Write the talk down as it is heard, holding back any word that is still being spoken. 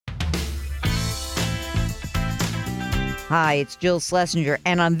Hi, it's Jill Schlesinger,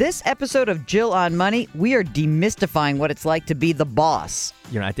 and on this episode of Jill on Money, we are demystifying what it's like to be the boss.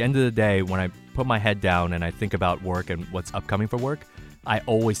 You know, at the end of the day, when I put my head down and I think about work and what's upcoming for work, I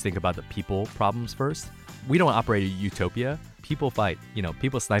always think about the people problems first. We don't operate a utopia. People fight. You know,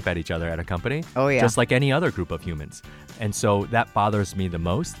 people snipe at each other at a company. Oh, yeah. Just like any other group of humans. And so that bothers me the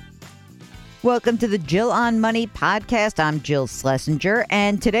most. Welcome to the Jill on Money podcast. I'm Jill Schlesinger,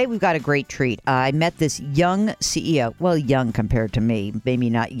 and today we've got a great treat. I met this young CEO, well, young compared to me,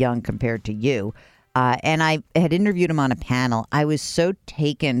 maybe not young compared to you, and I had interviewed him on a panel. I was so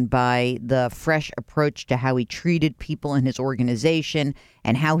taken by the fresh approach to how he treated people in his organization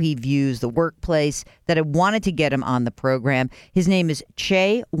and how he views the workplace that I wanted to get him on the program. His name is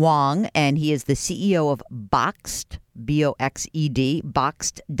Chae Wang, and he is the CEO of Boxed, B-O-X-E-D,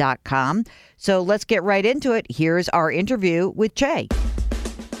 Boxed.com. So let's get right into it. Here's our interview with Chae.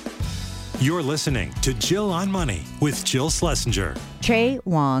 You're listening to Jill on Money with Jill Schlesinger. Chae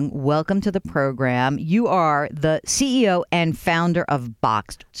Wang, welcome to the program. You are the CEO and founder of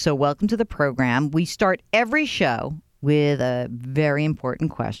Boxed. So welcome to the program. We start every show with a very important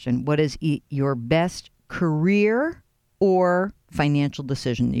question. What is your best career or financial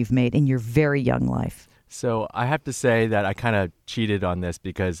decision you've made in your very young life? So I have to say that I kind of cheated on this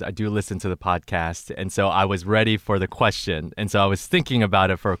because I do listen to the podcast. And so I was ready for the question. And so I was thinking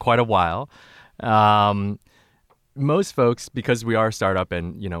about it for quite a while. Most folks, because we are a startup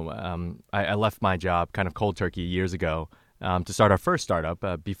and, I left my job kind of cold turkey years ago to start our first startup,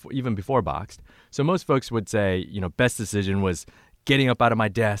 even before Boxed. So most folks would say, best decision was getting up out of my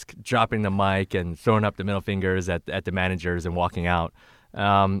desk, dropping the mic and throwing up the middle fingers at the managers and walking out.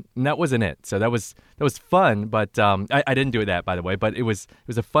 And that wasn't it. So that was fun, but I didn't do that, by the way. But it was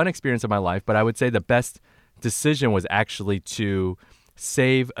a fun experience of my life. But I would say the best decision was actually to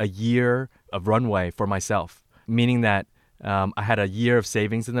save a year of runway for myself, meaning that I had a year of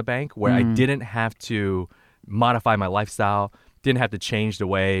savings in the bank where I didn't have to modify my lifestyle, didn't have to change the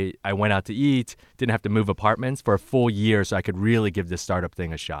way I went out to eat, didn't have to move apartments for a full year so I could really give this startup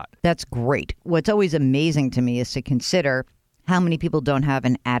thing a shot. That's great. What's always amazing to me is to consider how many people don't have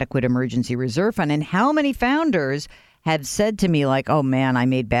an adequate emergency reserve fund, and how many founders have said to me like, oh man, I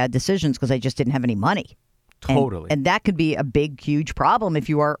made bad decisions because I just didn't have any money. Totally. And that could be a big, huge problem if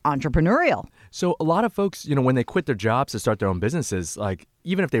you are entrepreneurial. So a lot of folks, when they quit their jobs to start their own businesses, like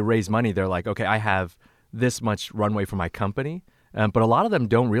even if they raise money, they're like, okay, I have this much runway for my company. But a lot of them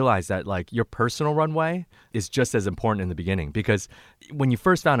don't realize that like your personal runway is just as important in the beginning, because when you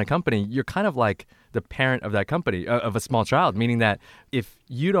first found a company, you're kind of like the parent of that company, of a small child, meaning that if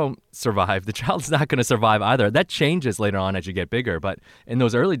you don't survive, the child's not going to survive either. That changes later on as you get bigger. But in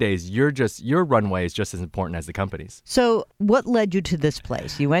those early days, your runway is just as important as the company's. So what led you to this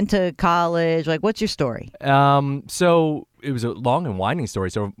place? You went to college. Like, what's your story? So it was a long and winding story.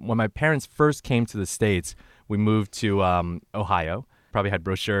 So when my parents first came to the States, we moved to Ohio. Probably had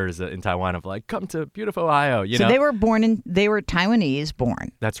brochures in Taiwan of like, come to beautiful Ohio. So they were Taiwanese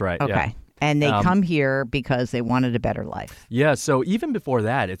born. That's right. Okay. Yeah. And they come here because they wanted a better life. Yeah. So even before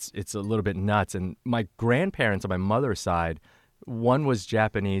that, it's a little bit nuts. And my grandparents on my mother's side, one was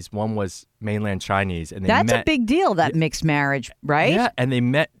Japanese, one was mainland Chinese. And That's a big deal, that mixed marriage, right? Yeah. And they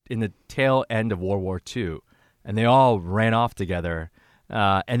met in the tail end of World War II. And they all ran off together.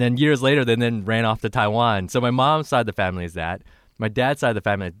 And then years later, they then ran off to Taiwan. So my mom's side of the family is that. My dad's side of the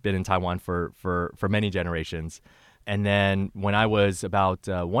family had been in Taiwan for many generations. And then when I was about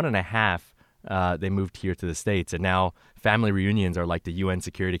 1.5, they moved here to the States. And now family reunions are like the UN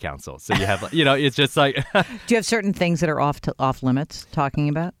Security Council. So you have, it's just like... Do you have certain things that are off limits talking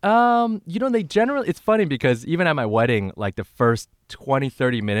about? They generally... It's funny because even at my wedding, like the first 20,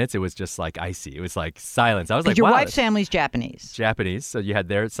 30 minutes, it was just like icy. It was like silence. I was like, your wow. wife's family's Japanese. Japanese. So you had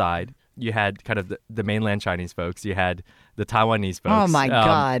their side. You had kind of the mainland Chinese folks. You had the Taiwanese folks. Oh, my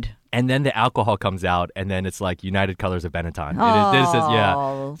God. And then the alcohol comes out, and then it's like United Colors of Benetton. Oh, this is,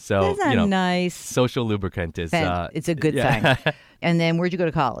 yeah. So, isn't that nice? Social lubricant is... it's a good thing. And then where'd you go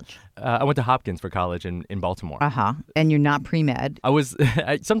to college? I went to Hopkins for college in Baltimore. Uh-huh. And you're not pre-med.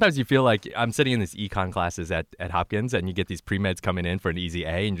 Sometimes you feel like I'm sitting in these econ classes at Hopkins, and you get these pre-meds coming in for an easy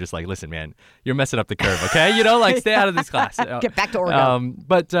A, and you're just like, listen, man, you're messing up the curve, okay? Stay out of this class. Get back to Oregon.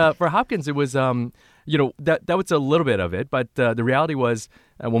 But for Hopkins, it was... that was a little bit of it, but the reality was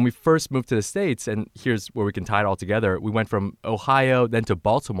when we first moved to the States, and here's where we can tie it all together, we went from Ohio then to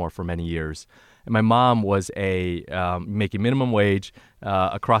Baltimore for many years. And my mom was making minimum wage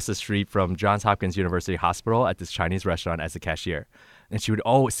across the street from Johns Hopkins University Hospital at this Chinese restaurant as a cashier. And she would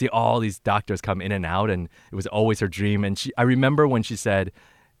always see all these doctors come in and out, and it was always her dream. And I remember when she said,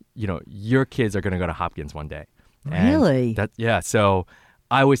 your kids are going to go to Hopkins one day. And Really? So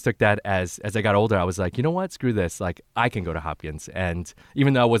I always took that as I got older, I was like, you know what? Screw this. Like, I can go to Hopkins. And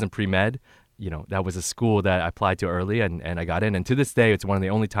even though I wasn't pre-med, that was a school that I applied to early and I got in. And to this day, it's one of the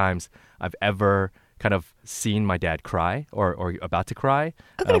only times I've ever kind of seen my dad cry or about to cry.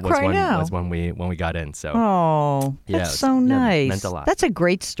 I'm gonna cry now. Was when we got in. So that's so nice. Meant a lot. That's a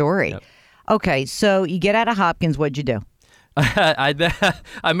great story. Yep. Okay, so you get out of Hopkins. What'd you do?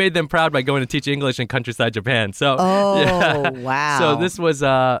 I made them proud by going to teach English in countryside Japan. So wow. So this was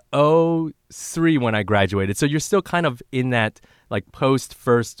 03 when I graduated. So you're still kind of in that like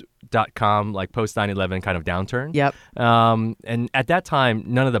post-first.com, like post-9/11 kind of downturn. Yep. And at that time,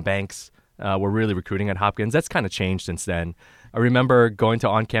 none of the banks were really recruiting at Hopkins. That's kind of changed since then. I remember going to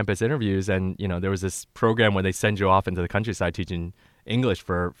on-campus interviews, and there was this program where they send you off into the countryside teaching English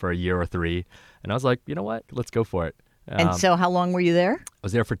for a year or 3, and I was like, you know what, let's go for it. And so, how long were you there? I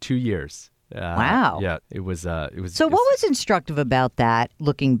was there for 2 years. Wow. Yeah, it was. So, what was instructive about that?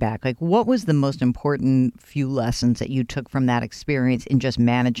 Looking back, like, what was the most important few lessons that you took from that experience in just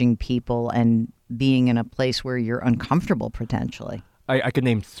managing people and being in a place where you're uncomfortable potentially? I could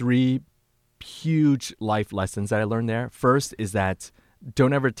name 3 huge life lessons that I learned there. First is that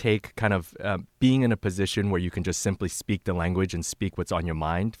don't ever take kind of being in a position where you can just simply speak the language and speak what's on your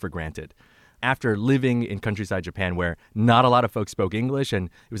mind for granted. After living in countryside Japan where not a lot of folks spoke English and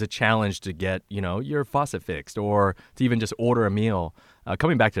it was a challenge to get, your faucet fixed or to even just order a meal,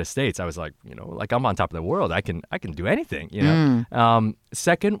 coming back to the States, I was like, like I'm on top of the world. I can do anything,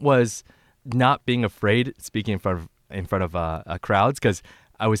 Second was not being afraid speaking in front of crowds, because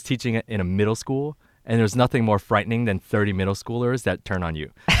I was teaching in a middle school. And there's nothing more frightening than 30 middle schoolers that turn on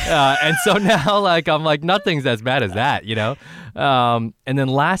you. And so now, I'm like, nothing's as bad as that, And then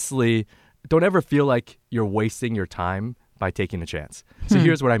lastly, don't ever feel like you're wasting your time by taking a chance. So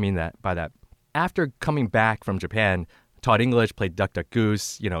here's what I mean by that. After coming back from Japan, taught English, played Duck Duck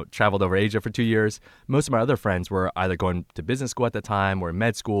Goose, traveled over Asia for 2 years. Most of my other friends were either going to business school at the time or in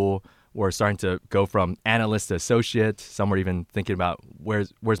med school, or starting to go from analyst to associate. Some were even thinking about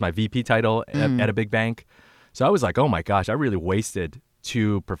where's my VP title at a big bank. So I was like, oh my gosh, I really wasted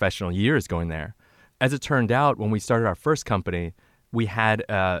 2 professional years going there. As it turned out, when we started our first company, we had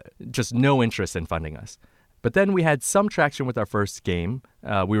just no interest in funding us. But then we had some traction with our first game.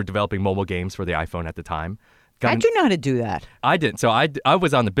 We were developing mobile games for the iPhone at the time. How'd you know how to do that? I didn't. So I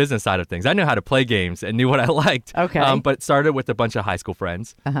was on the business side of things. I knew how to play games and knew what I liked. Okay. But started with a bunch of high school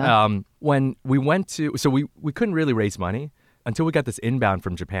friends. When we went to, so we couldn't really raise money until we got this inbound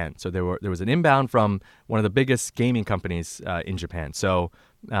from Japan. So there was an inbound from one of the biggest gaming companies in Japan. So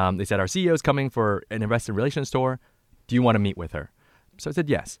they said, our CEO is coming for an investor relations tour. Do you want to meet with her? So I said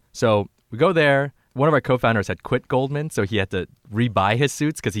yes. So we go there. One of our co-founders had quit Goldman, so he had to rebuy his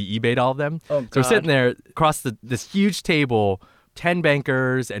suits because he eBayed all of them. Oh, God. So we're sitting there across this huge table, 10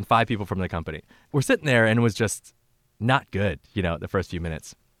 bankers and 5 people from the company. We're sitting there, and it was just not good, the first few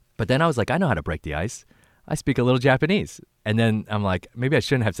minutes. But then I was like, I know how to break the ice. I speak a little Japanese. And then I'm like, maybe I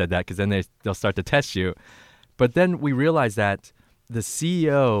shouldn't have said that, because then they'll start to test you. But then we realized that the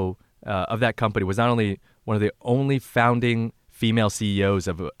CEO of that company was not only one of the only founding female CEOs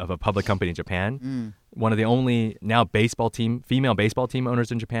of a public company in Japan, one of the only now female baseball team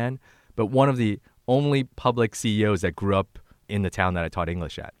owners in Japan, but one of the only public CEOs that grew up in the town that I taught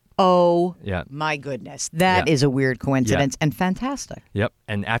English at. Oh, yeah. My goodness. That is a weird coincidence and fantastic. Yep.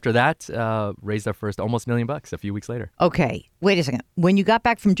 And after that, raised our first almost $1 million a few weeks later. Okay. Wait a second. When you got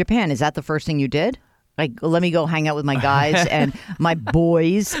back from Japan, is that the first thing you did? Like, let me go hang out with my guys and my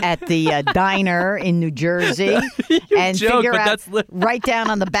boys at the diner in New Jersey and figure out, write down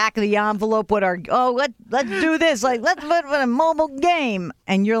on the back of the envelope what let's do this. Like, let's put a mobile game.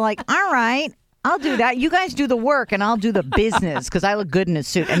 And you're like, all right, I'll do that. You guys do the work and I'll do the business because I look good in a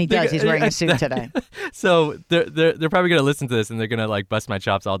suit. And he does. He's wearing a suit today. So they're probably going to listen to this and they're going to bust my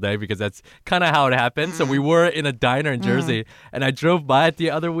chops all day because that's kind of how it happened. So we were in a diner in Jersey and I drove by it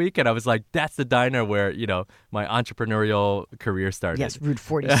the other week and I was like, that's the diner where, my entrepreneurial career started. Yes, Route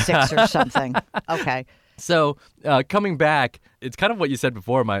 46 or something. Okay. So coming back, it's kind of what you said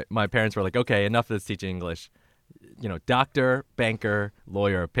before. My parents were like, okay, enough of this teaching English. Doctor, banker,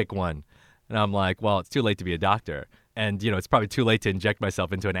 lawyer, pick one. And I'm like, well, it's too late to be a doctor. And, it's probably too late to inject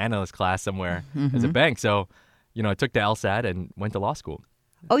myself into an analyst class somewhere as a bank. So, I took the LSAT and went to law school.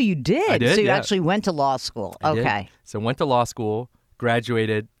 Oh, you did? I did, so you actually went to law school. Okay. So went to law school,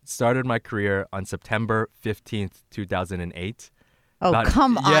 graduated, started my career on September 15th, 2008. Oh,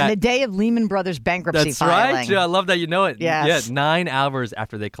 come on. The day of Lehman Brothers bankruptcy filing. That's right. I love that you know it. Yes. Yeah, 9 hours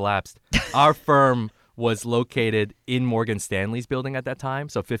after they collapsed. Our firm was located in Morgan Stanley's building at that time,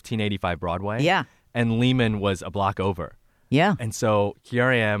 so 1585 Broadway. Yeah. and Lehman was a block over. Yeah. And so here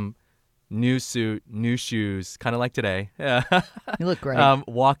I am, new suit, new shoes, kind of like today. You look great.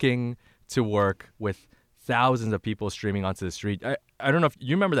 Walking to work with thousands of people streaming onto the street. I don't know if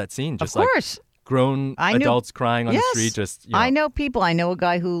you remember that scene. Just of course. Like grown adults crying on the street. Just I know people. I know a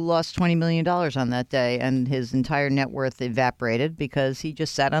guy who lost $20 million on that day, and his entire net worth evaporated because he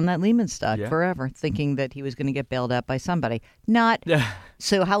just sat on that Lehman stock forever, thinking that he was going to get bailed out by somebody. Not.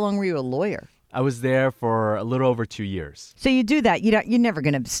 So how long were you a lawyer? I was there for a little over 2 years. So you do that. You're never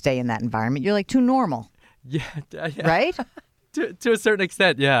going to stay in that environment. You're like too normal. Yeah. Right? To a certain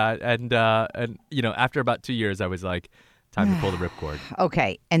extent, yeah. And after about 2 years, I was like, time to pull the ripcord.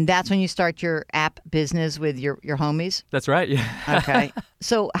 Okay. And that's when you start your app business with your homies? That's right, yeah. Okay.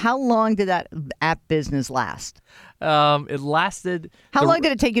 So how long did that app business last? It lasted... How long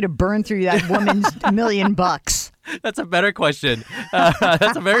did it take you to burn through that woman's $1 million? That's a better question.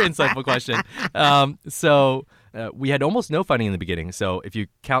 That's a very insightful question. So we had almost no funding in the beginning. So if you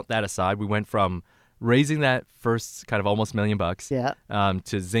count that aside, we went from raising that first kind of almost $1 million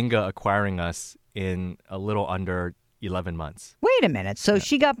to Zynga acquiring us in a little under 11 months. Wait a minute. So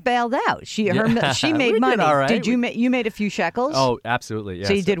she got bailed out. She made money. Did all right. Did you made a few shekels? Oh, absolutely. Yeah.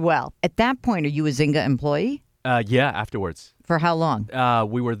 So you did well. At that point, are you a Zynga employee? Yeah, afterwards. For how long?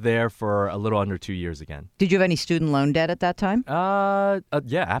 We were there for a little under 2 years again. Did you have any student loan debt at that time?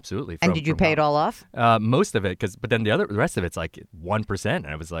 Yeah, absolutely. And did you pay it all off? Most of it, but then the rest of it's like 1%. And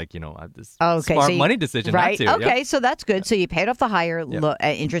I was like, this okay, smart money decision. Right. Not to. Okay, Yep. so that's good. So you paid off the higher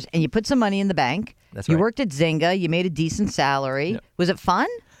interest, and you put some money in the bank. That's right. You worked at Zynga. You made a decent salary. Yep. Was it fun?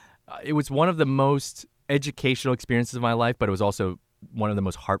 It was one of the most educational experiences of my life, but it was also one of the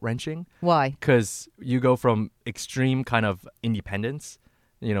most heart-wrenching. Why? Because you go from extreme kind of independence,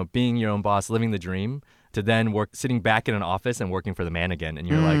 being your own boss, living the dream, to then sitting back in an office and working for the man again. And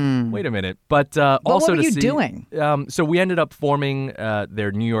you're like, wait a minute. But also what were to you see, doing? So we ended up forming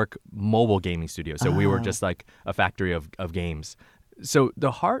their New York mobile gaming studio. So we were just like a factory of games. So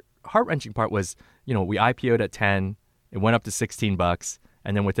the heart-wrenching part was, we IPO'd at 10, it went up to $16,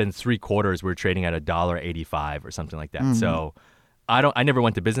 and then within 3 quarters, we were trading at $1.85 or something like that. Mm-hmm. So I never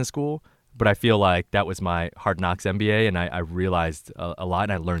went to business school, but I feel like that was my Hard Knocks MBA, and I realized a lot,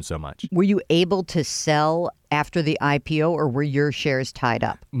 and I learned so much. Were you able to sell after the IPO, or were your shares tied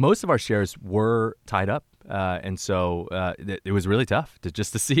up? Most of our shares were tied up, and so it was really tough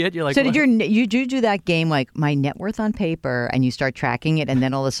to see it. You're like, so what? did you do that game like my net worth on paper, and you start tracking it, and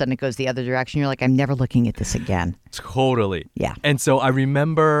then all of a sudden it goes the other direction? You're like, I'm never looking at this again. Totally. Yeah. And so I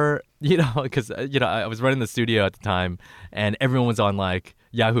remember, because I was running the studio at the time, and everyone was on like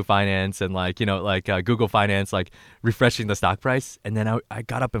Yahoo Finance and Google Finance, like refreshing the stock price. And then I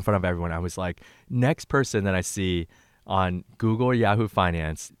got up in front of everyone. I was like, next person that I see on Google or Yahoo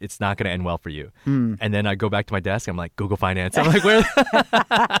Finance, it's not going to end well for you. And then I go back to my desk. I'm like, Google Finance. I'm like, where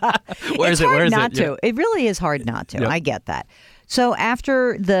is it? Where is it? Not to. It really is hard not to. Yep. I get that. So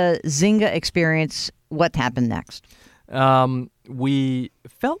after the Zynga experience, what happened next? We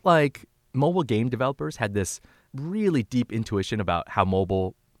felt like mobile game developers had this really deep intuition about how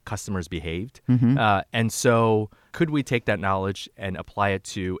mobile customers behaved. Mm-hmm. And so could we take that knowledge and apply it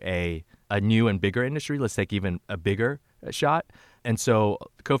to a new and bigger industry? Let's take even a bigger shot. And so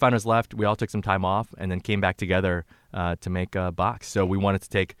the co-founders left. We all took some time off and then came back together to make Boxed. So we wanted to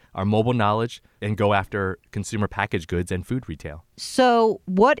take our mobile knowledge and go after consumer packaged goods and food retail. So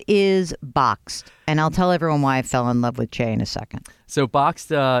what is Boxed? And I'll tell everyone why I fell in love with Jay in a second. So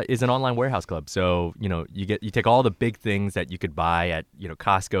Boxed is an online warehouse club. So, you take all the big things that you could buy at,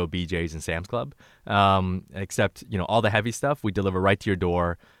 Costco, BJ's, and Sam's Club, except, all the heavy stuff we deliver right to your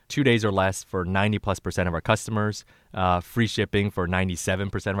door, 2 days or less for 90+% of our customers, free shipping for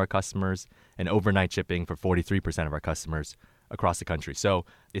 97% of our customers, and overnight shipping for 43% of our customers across the country. So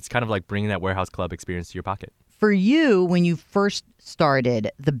it's kind of like bringing that warehouse club experience to your pocket. For you, when you first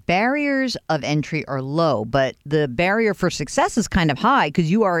started, the barriers of entry are low, but the barrier for success is kind of high because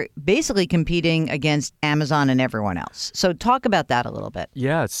you are basically competing against Amazon and everyone else. So talk about that a little bit.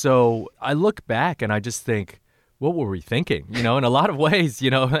 Yeah, so I look back and I just think, what were we thinking? In a lot of ways,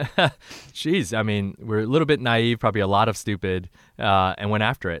 geez, I mean, we're a little bit naive, probably a lot of stupid, and went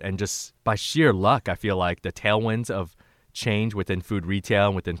after it. And just by sheer luck, I feel like the tailwinds of change within food retail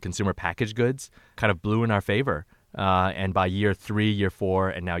and within consumer packaged goods kind of blew in our favor. And by year 3, year 4,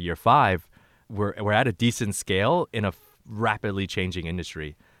 and now year 5, we're at a decent scale in a rapidly changing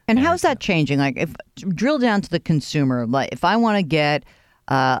industry. And how's that changing? Like, if drill down to the consumer, like if I want to get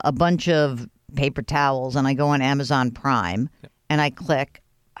a bunch of paper towels and I go on Amazon Prime and I click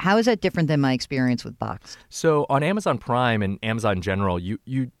How is that different than my experience with Boxed? So on Amazon Prime and Amazon in general,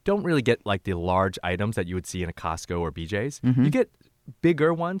 you don't really get like the large items that you would see in a Costco or BJ's. You get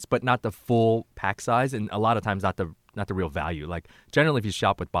bigger ones, but not the full pack size, and a lot of times not the real value. Like generally, if you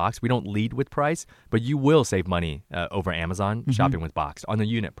shop with Boxed, we don't lead with price, but you will save money over Amazon shopping with Boxed on the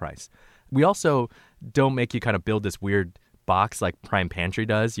unit price. We also don't make you kind of build this weird box like Prime Pantry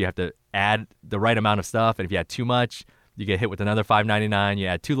does. You have to add the right amount of stuff, and if you add too much, you get hit with another $5.99. You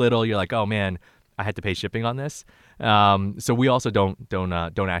add too little, you're like, oh man, I had to pay shipping on this. So we also don't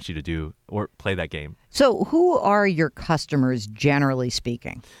ask you to do or play that game. So who are your customers, generally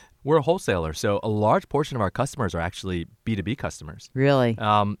speaking? We're a wholesaler, so a large portion of our customers are actually B2B customers. Really?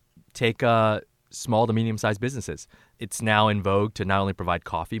 Take small to medium-sized businesses. It's now in vogue to not only provide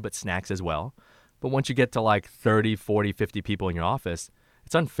coffee, but snacks as well. But once you get to like 30, 40, 50 people in your office,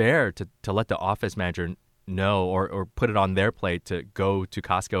 it's unfair to let the office manager know or put it on their plate to go to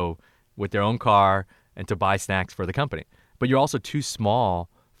Costco with their own car and to buy snacks for the company. But you're also too small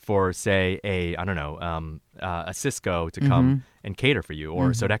for, say, a Cisco to come and cater for you,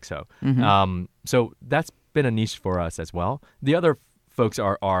 or Sodexo. So that's been a niche for us as well. The other folks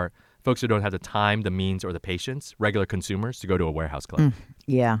are folks who don't have the time, the means, or the patience, regular consumers, to go to a warehouse club.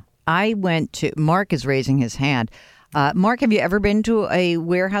 Yeah. I went to, Mark is raising his hand. Mark, have you ever been to a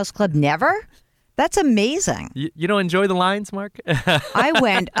warehouse club? Never? That's amazing. You don't enjoy the lines, Mark? I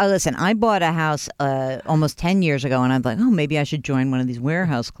went, listen, I bought a house almost 10 years ago, and I'm like, oh, maybe I should join one of these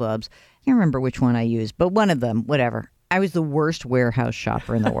warehouse clubs. I can't remember which one I used, but one of them, whatever. I was the worst warehouse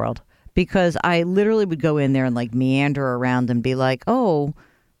shopper in the world because I literally would go in there and like meander around and be like, oh,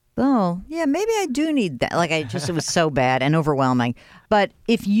 yeah, maybe I do need that. Like it was so bad and overwhelming. But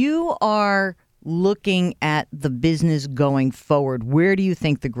if you are looking at the business going forward, where do you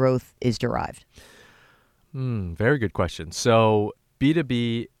think the growth is derived? Very good question. So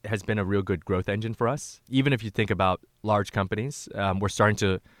B2B has been a real good growth engine for us. Even if you think about large companies, we're starting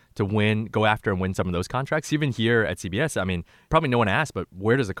to go after and win some of those contracts. Even here at CBS, I mean, probably no one asked, but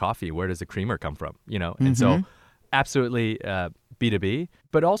where does the creamer come from? And so absolutely B2B,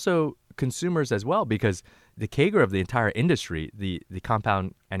 but also consumers as well, because the CAGR of the entire industry, the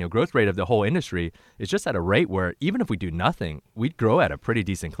compound annual growth rate of the whole industry, is just at a rate where even if we do nothing, we'd grow at a pretty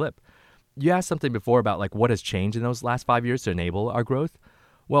decent clip. You asked something before about like what has changed in those last 5 years to enable our growth.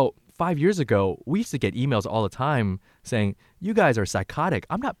 Well, 5 years ago, we used to get emails all the time saying, you guys are psychotic.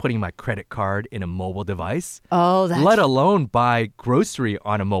 I'm not putting my credit card in a mobile device, let alone buy grocery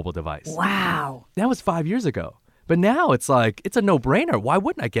on a mobile device. Wow. That was 5 years ago. But now it's like, it's a no-brainer. Why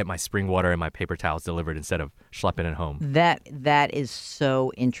wouldn't I get my spring water and my paper towels delivered instead of schlepping it home? That is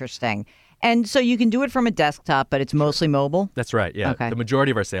so interesting. And so you can do it from a desktop, but it's mostly mobile? That's right, yeah. Okay. The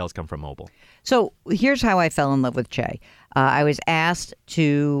majority of our sales come from mobile. So here's how I fell in love with Che. I was asked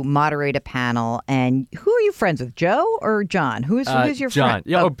to moderate a panel, and who are you friends with, Joe or John? Who's your John. friend?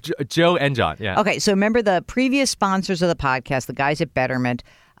 Yeah, Joe and John, yeah. Okay, so remember the previous sponsors of the podcast, the guys at Betterment,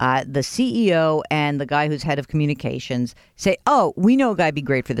 the CEO and the guy who's head of communications say, oh, we know a guy would be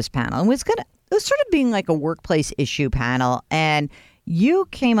great for this panel. And it was sort of being like a workplace issue panel. And you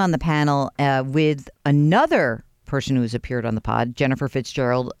came on the panel with another person who's appeared on the pod, Jennifer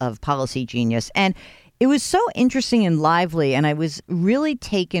Fitzgerald of Policy Genius. And it was so interesting and lively. And I was really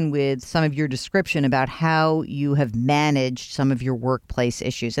taken with some of your description about how you have managed some of your workplace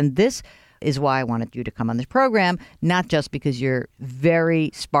issues. And this is why I wanted you to come on this program, not just because you're very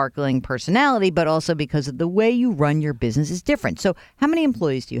sparkling personality, but also because of the way you run your business is different. So how many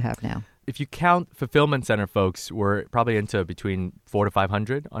employees do you have now? If you count fulfillment center folks, we're probably into between 400 to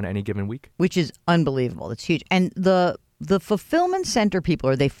 500 on any given week. Which is unbelievable. That's huge. And the fulfillment center people,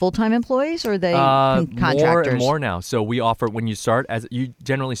 are they full-time employees or are they contractors? More and more now. So we offer, when you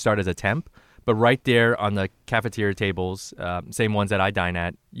generally start as a temp, but right there on the cafeteria tables, same ones that I dine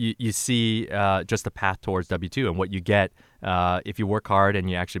at, you see just the path towards W-2 and what you get if you work hard and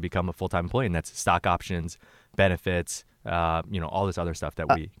you actually become a full-time employee. And that's stock options, benefits, all this other stuff that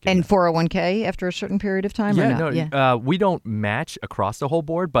we get. And 401k after a certain period of time? Yeah, or not? No, we don't match across the whole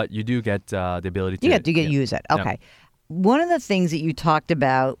board, but you do get the ability to. You get to use it. Okay. Yeah. One of the things that you talked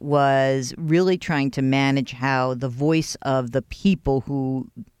about was really trying to manage how the voice of the people who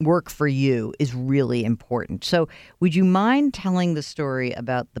work for you is really important. So would you mind telling the story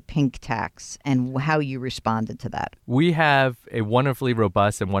about the pink tax and how you responded to that? We have a wonderfully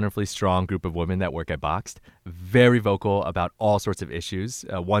robust and wonderfully strong group of women that work at Boxed, very vocal about all sorts of issues,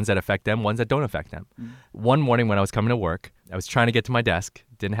 ones that affect them, ones that don't affect them. One morning when I was coming to work, I was trying to get to my desk,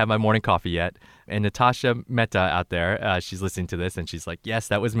 didn't have my morning coffee yet, and Natasha Mehta out there, she's listening to this, and she's like, yes,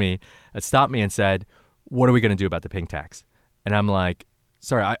 that was me, stopped me and said, what are we going to do about the pink tax? And I'm like,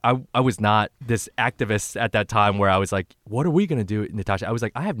 sorry, I was not this activist at that time where I was like, what are we going to do, Natasha? I was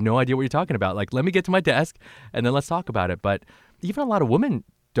like, I have no idea what you're talking about. Like, let me get to my desk and then let's talk about it. But even a lot of women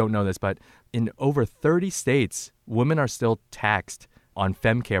don't know this, but in over 30 states, women are still taxed on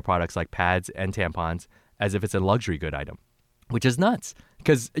fem care products like pads and tampons as if it's a luxury good item, which is nuts.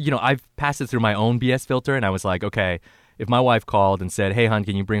 Because, I've passed it through my own BS filter, and I was like, okay, if my wife called and said, hey, hon,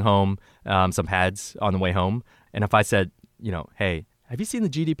 can you bring home some pads on the way home? And if I said, hey, have you seen the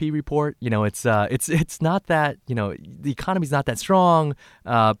GDP report? It's not that, the economy's not that strong,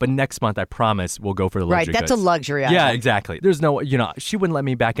 but next month, I promise, we'll go for the luxury Right, that's goods. a luxury item. Yeah, exactly. There's no, she wouldn't let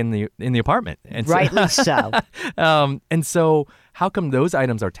me back in the apartment. And Rightly so. And so how come those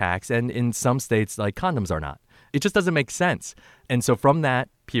items are taxed and in some states, like condoms are not? It just doesn't make sense. And so from that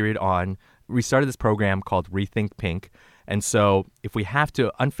period on, we started this program called Rethink Pink. And so if we have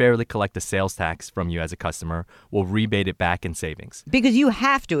to unfairly collect a sales tax from you as a customer, we'll rebate it back in savings. Because you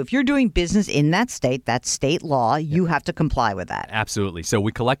have to. If you're doing business in that state, that's state law, you have to comply with that. Absolutely. So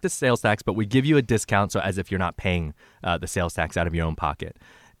we collect the sales tax, but we give you a discount so as if you're not paying the sales tax out of your own pocket.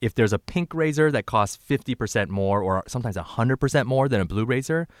 If there's a pink razor that costs 50% more or sometimes 100% more than a blue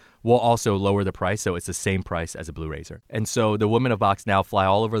razor, we'll also lower the price so it's the same price as a blue razor. And so the women of Vox now fly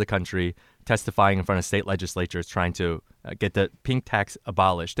all over the country testifying in front of state legislatures trying to get the pink tax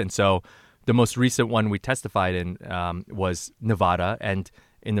abolished. And so the most recent one we testified in was Nevada, and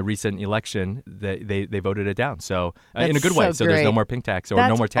in the recent election, they voted it down. So in a good way. So there's no more pink tax or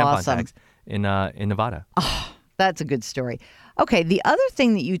no more tampon tax in Nevada. Oh, that's a good story. Okay, the other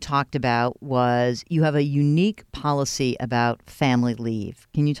thing that you talked about was you have a unique policy about family leave.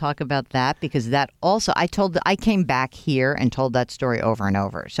 Can you talk about that? Because that also, I came back here and told that story over and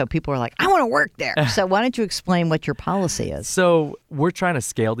over. So people were like, I want to work there. So why don't you explain what your policy is? So we're trying to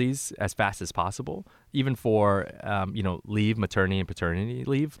scale these as fast as possible, even for, leave, maternity and paternity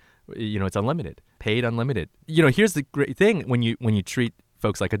leave. It's unlimited, paid unlimited. Here's the great thing when you treat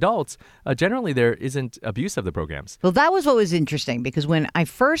folks like adults, generally there isn't abuse of the programs. Well, that was what was interesting, because when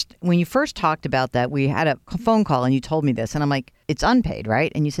you first talked about that, we had a phone call and you told me this, and I'm like, it's unpaid,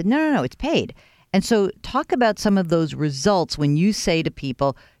 right? And you said, no, it's paid. And so talk about some of those results when you say to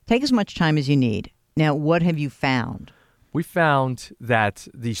people, take as much time as you need. Now, what have you found? We found that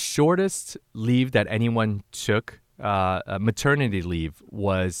the shortest leave that anyone took, maternity leave,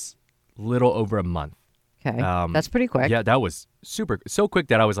 was little over a month. Okay, that's pretty quick. Yeah, that was so quick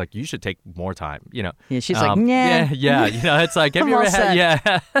that I was like, you should take more time. Yeah, she's like, yeah. It's like, have you ever had?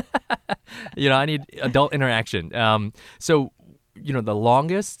 Yeah, I need adult interaction. So, the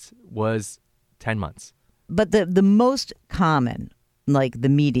longest was 10 months. But the most common, like the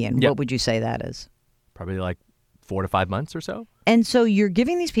median, Yep. What would you say that is? Probably like 4 to 5 months or so. And so you're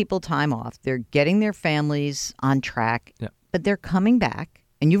giving these people time off. They're getting their families on track, Yep. but they're coming back,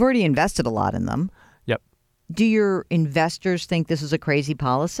 and you've already invested a lot in them. Yep. Do your investors think this is a crazy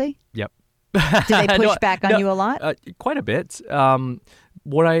policy? Yep. Do they push back on you a lot? Quite a bit.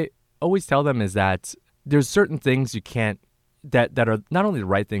 What I always tell them is that there's certain things you can't, that are not only the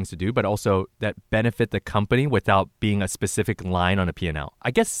right things to do, but also that benefit the company without being a specific line on a P&L.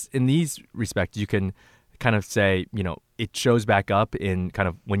 I guess in these respects, you can kind of say, it shows back up in kind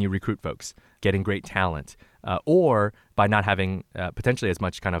of when you recruit folks, getting great talent, or by not having potentially as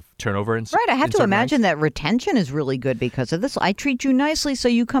much kind of turnover. Right. I have to imagine that retention is really good because of this. I treat you nicely, so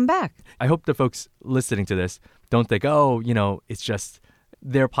you come back. I hope the folks listening to this don't think, it's just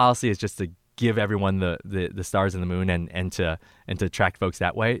their policy is just to give everyone the stars and the moon and to attract folks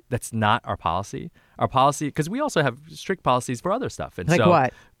that way. That's not our policy. Our policy, because we also have strict policies for other stuff. And like so,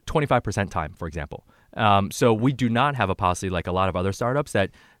 what? 25% time, for example. So we do not have a policy like a lot of other startups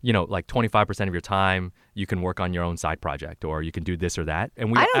that, like 25% of your time you can work on your own side project or you can do this or that.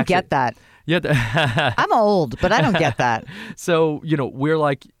 And I don't get that. Yeah. I'm old, but I don't get that. So, we're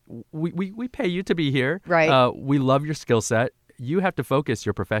like, we pay you to be here. Right. We love your skill set. You have to focus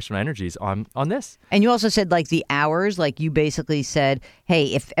your professional energies on this. And you also said like the hours, like you basically said, hey,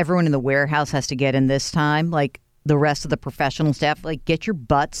 if everyone in the warehouse has to get in this time, like the rest of the professional staff, like get your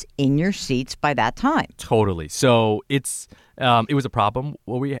butts in your seats by that time. Totally. So it was a problem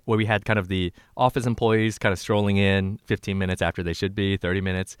where we had kind of the office employees kind of strolling in 15 minutes after they should be, 30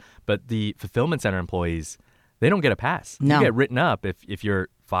 minutes. But the fulfillment center employees, they don't get a pass. No. You get written up if you're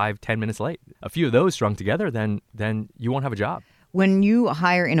 5-10 minutes late. A few of those strung together, then you won't have a job. When you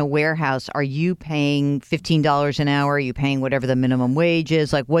hire in a warehouse, are you paying $15 an hour? Are you paying whatever the minimum wage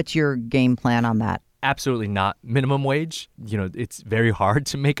is? Like, what's your game plan on that? Absolutely not minimum wage. It's very hard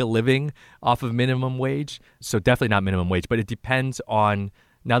to make a living off of minimum wage. So definitely not minimum wage, but it depends on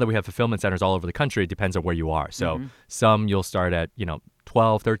now that we have fulfillment centers all over the country, it depends on where you are. So some you'll start at,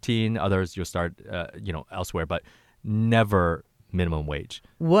 12, 13. Others you'll start, elsewhere, but never minimum wage.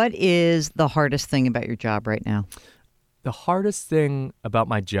 What is the hardest thing about your job right now? The hardest thing about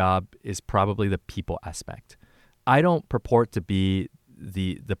my job is probably the people aspect. I don't purport to be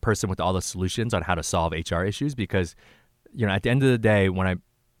the person with all the solutions on how to solve HR issues because, at the end of the day, when I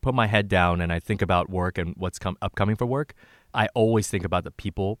put my head down and I think about work and what's upcoming for work, I always think about the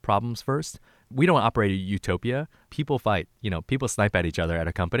people problems first. We don't operate a utopia. People fight. People snipe at each other at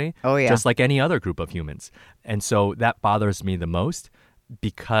a company. Oh, yeah. Just like any other group of humans. And so that bothers me the most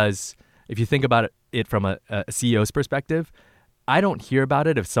because if you think about it from a CEO's perspective, I don't hear about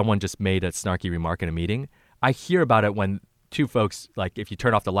it if someone just made a snarky remark in a meeting. I hear about it when two folks, like if you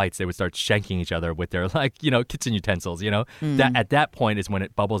turn off the lights, they would start shanking each other with their kitchen utensils, That at that point is when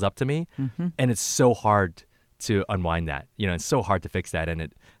it bubbles up to me. And it's so hard to unwind that. It's so hard to fix that.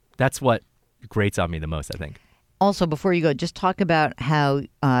 And that's what grates on me the most, I think. Also, before you go, just talk about how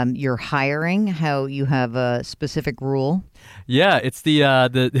you're hiring, how you have a specific rule. Yeah, it's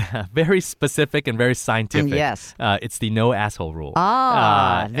the very specific and very scientific. Yes. It's the no asshole rule.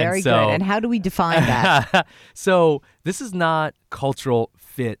 Very good. And how do we define that? So this is not cultural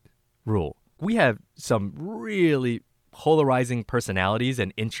fit rule. We have some really polarizing personalities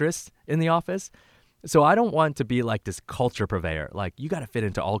and interests in the office. So I don't want to be like this culture purveyor. Like, you got to fit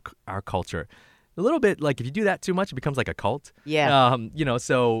into all our culture. A little bit like if you do that too much, it becomes like a cult. Yeah.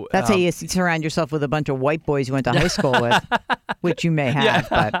 So that's how you surround yourself with a bunch of white boys you went to high school with, which you may have. Yeah.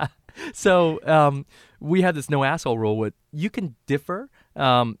 But so we have this no asshole rule. With you can differ,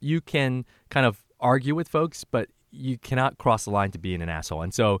 you can kind of argue with folks, but you cannot cross the line to being an asshole.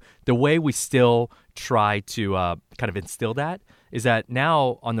 And so the way we still try to kind of instill that is that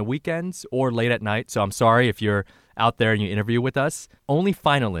now on the weekends or late at night. So I'm sorry if you're out there and you interview with us, only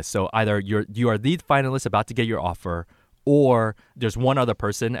finalists. So either you are the finalist about to get your offer, or there's one other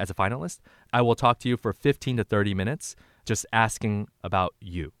person as a finalist. I will talk to you for 15 to 30 minutes, just asking about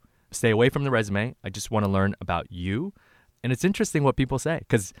you. Stay away from the resume. I just want to learn about you. And it's interesting what people say,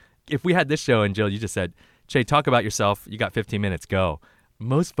 because if we had this show and Jill, you just said, Che, talk about yourself. You got 15 minutes, go.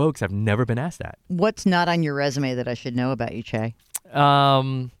 Most folks have never been asked that. What's not on your resume that I should know about you, Che?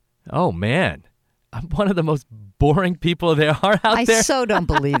 Oh, man. I'm one of the most boring people there are out there. I so don't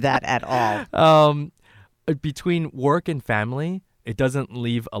believe that at all. Between work and family, it doesn't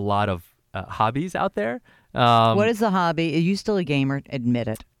leave a lot of hobbies out there. What is the hobby? Are you still a gamer? Admit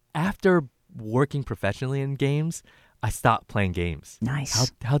it. After working professionally in games, I stopped playing games.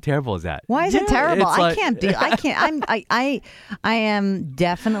 Nice. How terrible is that? Why is it terrible? I am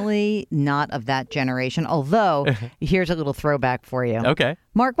definitely not of that generation. Although, here's a little throwback for you. Okay.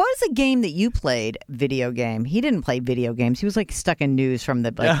 Mark, what is the game that you played? Video game. He didn't play video games. He was like stuck in news from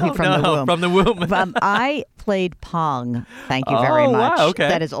the womb. From the womb. I played Pong. Thank you very much. Wow, okay.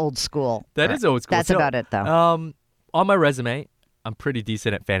 That is old school. That is old school. That's about it, though. On my resume, I'm pretty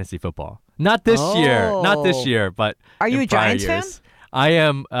decent at fantasy football. Not this year, but are you a Giants fan? I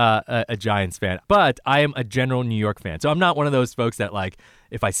am a Giants fan, but I am a general New York fan. So I'm not one of those folks that, like,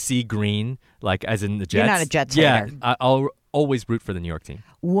 if I see green, like as in the Jets. You're not a Jets hater. Yeah, I'll always root for the New York team.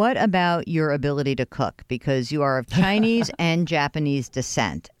 What about your ability to cook? Because you are of Chinese and Japanese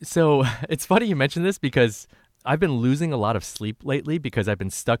descent. So it's funny you mention this because I've been losing a lot of sleep lately because I've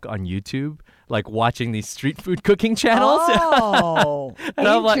been stuck on YouTube, like watching these street food cooking channels. Oh, and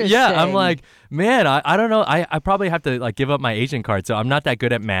I'm like, man, I don't know. I probably have to like give up my Asian card. So I'm not that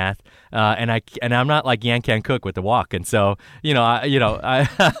good at math, and I'm not like Yan Can Cook with the wok. And so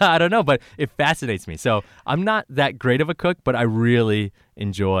I don't know, but it fascinates me. So I'm not that great of a cook, but I really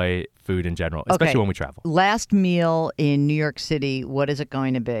enjoy food in general, especially when we travel. Last meal in New York City, what is it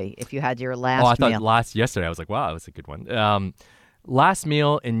going to be if you had your last meal? Yesterday I was like, wow, that was a good one. Last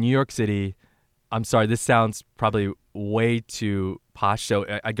meal in New York City, I'm sorry, this sounds probably way too posh, so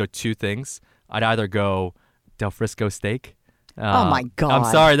I'd go two things. I'd either go Del Frisco steak. Oh my God!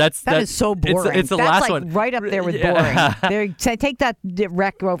 I'm sorry, that is so boring. It's the last one, right up there with boring. Take that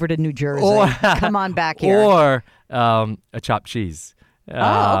wreck over to New Jersey. Come on back here. Or a chopped cheese.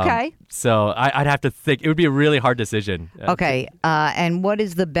 Okay. So I'd have to think. It would be a really hard decision. Okay. And what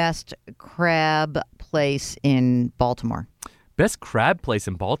is the best crab place in Baltimore? Best crab place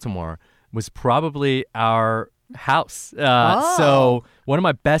in Baltimore was probably our house. So one of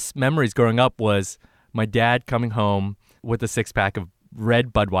my best memories growing up was my dad coming home with a 6-pack of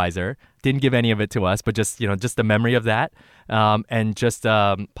red Budweiser. Didn't give any of it to us, but just the memory of that, and just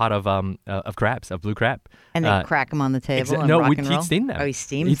a pot of crabs, of blue crab. And they crack them on the table. He'd steam them. Oh, he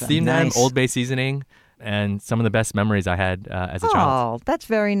steams them. He'd steam them, Nice. Old Bay seasoning. and some of the best memories I had as a child. Oh, that's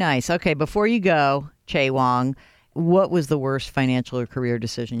very nice. Okay, before you go, Chae Wong, what was the worst financial or career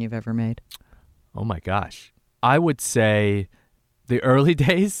decision you've ever made? Oh my gosh. I would say the early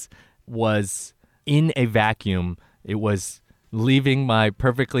days was in a vacuum. It was leaving my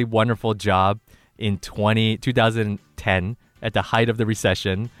perfectly wonderful job in 2010 at the height of the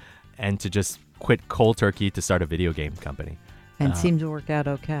recession and to just quit cold turkey to start a video game company. And seemed to work out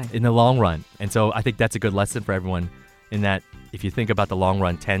okay. In the long run. And so I think that's a good lesson for everyone in that if you think about the long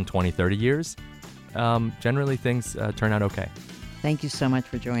run, 10, 20, 30 years, generally things turn out okay. Thank you so much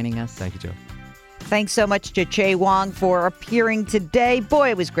for joining us. Thank you, Joe. Thanks so much to Chae Wong for appearing today. Boy,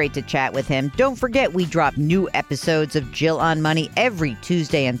 it was great to chat with him. Don't forget, we drop new episodes of Jill on Money every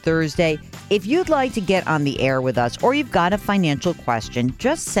Tuesday and Thursday. If you'd like to get on the air with us or you've got a financial question,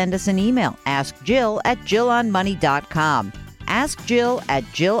 just send us an email. AskJill@JillOnMoney.com.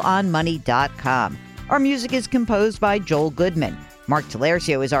 AskJill@JillOnMoney.com. Our music is composed by Joel Goodman. Mark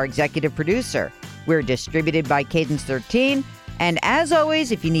Talercio is our executive producer. We're distributed by Cadence 13. And as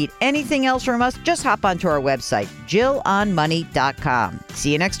always, if you need anything else from us, just hop onto our website, JillOnMoney.com.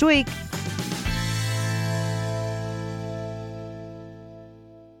 See you next week.